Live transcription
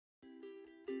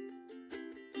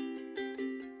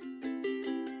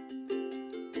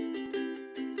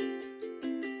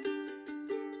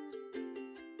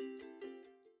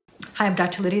Hi, I'm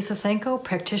Dr. Lydia Sosenko,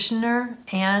 practitioner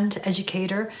and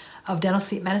educator of dental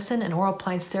sleep medicine and oral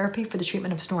appliance therapy for the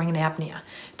treatment of snoring and apnea.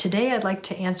 Today I'd like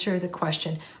to answer the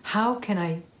question, how can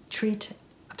I treat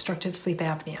obstructive sleep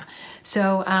apnea?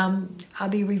 So I'll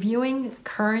be reviewing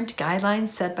current guidelines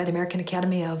set by the American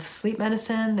Academy of Sleep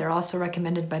Medicine. They're also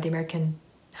recommended by the American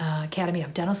Academy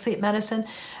of Dental Sleep Medicine.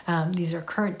 These are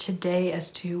current today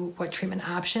as to what treatment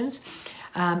options.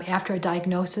 After a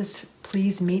diagnosis,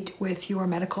 please meet with your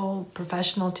medical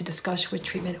professional to discuss which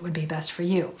treatment would be best for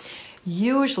you.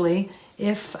 Usually,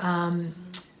 if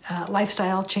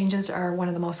lifestyle changes are one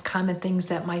of the most common things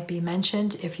that might be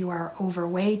mentioned. If you are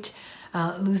overweight,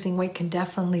 losing weight can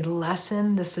definitely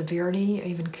lessen the severity, or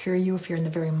even cure you if you're in the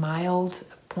very mild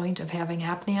point of having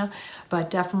apnea, but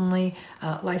definitely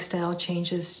lifestyle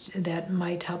changes that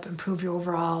might help improve your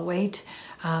overall weight.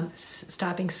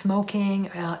 Stopping smoking,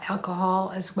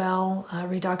 alcohol as well,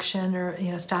 reduction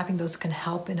or stopping those can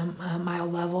help in a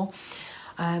mild level.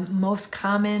 Most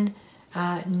common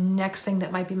next thing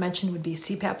that might be mentioned would be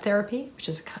CPAP therapy, which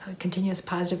is a continuous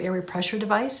positive airway pressure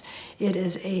device. It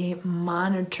is a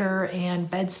monitor and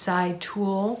bedside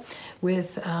tool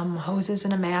with hoses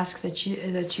and a mask that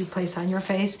you place on your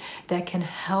face that can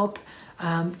help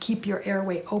keep your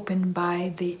airway open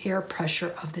by the air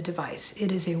pressure of the device.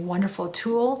 It is a wonderful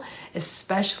tool,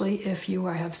 especially if you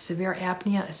have severe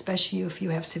apnea, especially if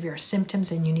you have severe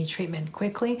symptoms and you need treatment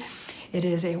quickly. It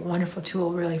is a wonderful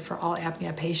tool really for all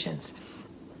apnea patients.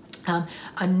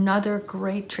 Another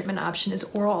great treatment option is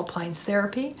oral appliance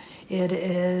therapy. It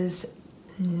is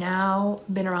now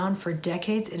been around for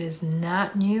decades. It is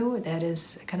not new. That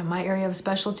is kind of my area of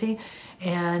specialty,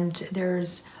 and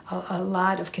there's a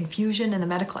lot of confusion in the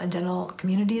medical and dental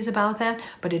communities about that,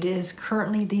 but it is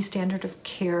currently the standard of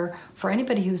care for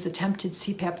anybody who's attempted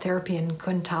CPAP therapy and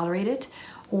couldn't tolerate it,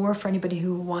 or for anybody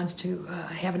who wants to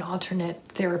have an alternate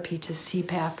therapy to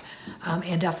CPAP,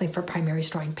 and definitely for primary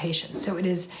snoring patients. So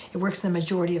it works in the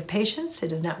majority of patients. It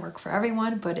does not work for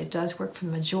everyone, but it does work for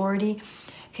the majority.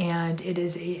 And it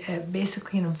is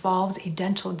basically involves a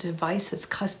dental device that's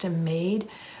custom made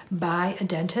by a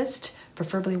dentist,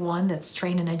 preferably one that's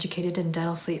trained and educated in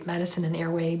dental sleep medicine and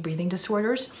airway breathing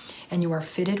disorders. And you are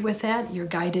fitted with that. You're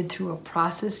guided through a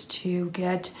process to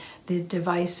get the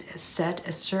device set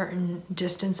a certain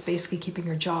distance, basically keeping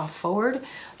your jaw forward.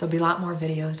 There'll be a lot more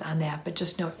videos on that, but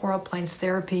just note oral appliance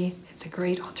therapy. It's a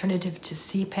great alternative to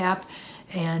CPAP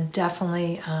and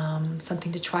definitely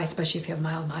something to try, especially if you have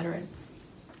mild, moderate.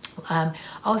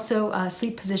 Also,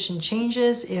 sleep position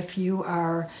changes. If you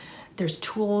are, there's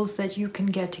tools that you can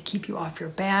get to keep you off your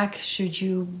back. Should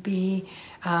you be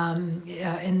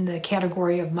in the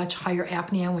category of much higher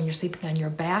apnea when you're sleeping on your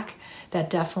back, that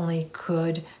definitely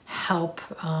could help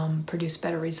produce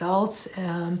better results,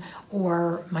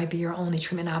 or might be your only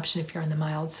treatment option if you're on the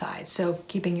mild side. So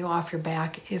keeping you off your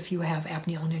back if you have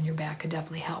apnea only on your back could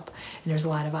definitely help, and there's a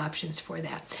lot of options for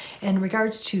that. In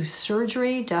regards to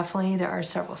surgery, definitely there are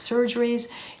several surgeries,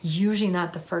 usually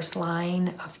not the first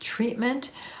line of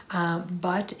treatment,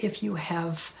 but if you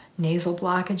have nasal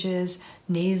blockages,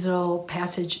 nasal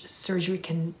passage surgery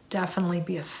can definitely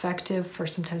be effective for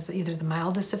sometimes either the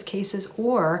mildest of cases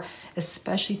or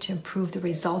especially to improve the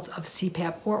results of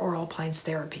CPAP or oral appliance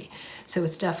therapy. So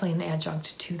it's definitely an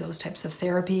adjunct to those types of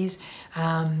therapies.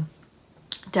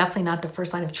 Definitely not the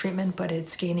first line of treatment, but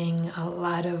it's gaining a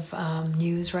lot of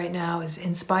news right now, is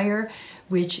Inspire,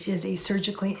 which is a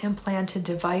surgically implanted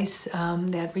device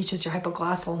that reaches your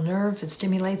hypoglossal nerve. It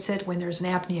stimulates it when there's an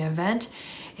apnea event,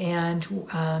 and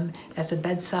that's a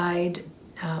bedside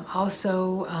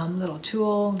little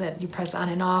tool that you press on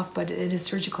and off, but it is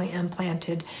surgically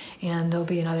implanted, and there'll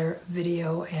be another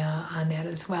video on that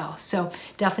as well. So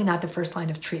definitely not the first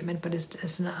line of treatment, but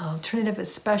it's an alternative,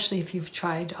 especially if you've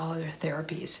tried all other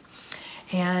therapies.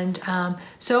 And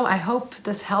so I hope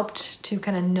this helped to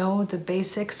kind of know the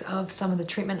basics of some of the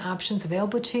treatment options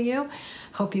available to you.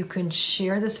 Hope you can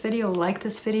share this video, like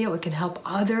this video. It can help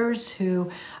others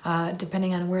who,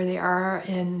 depending on where they are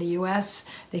in the US,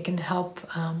 they can help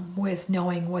with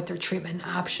knowing what their treatment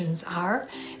options are.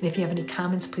 And if you have any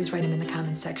comments, please write them in the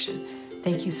comments section.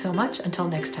 Thank you so much. Until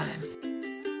next time.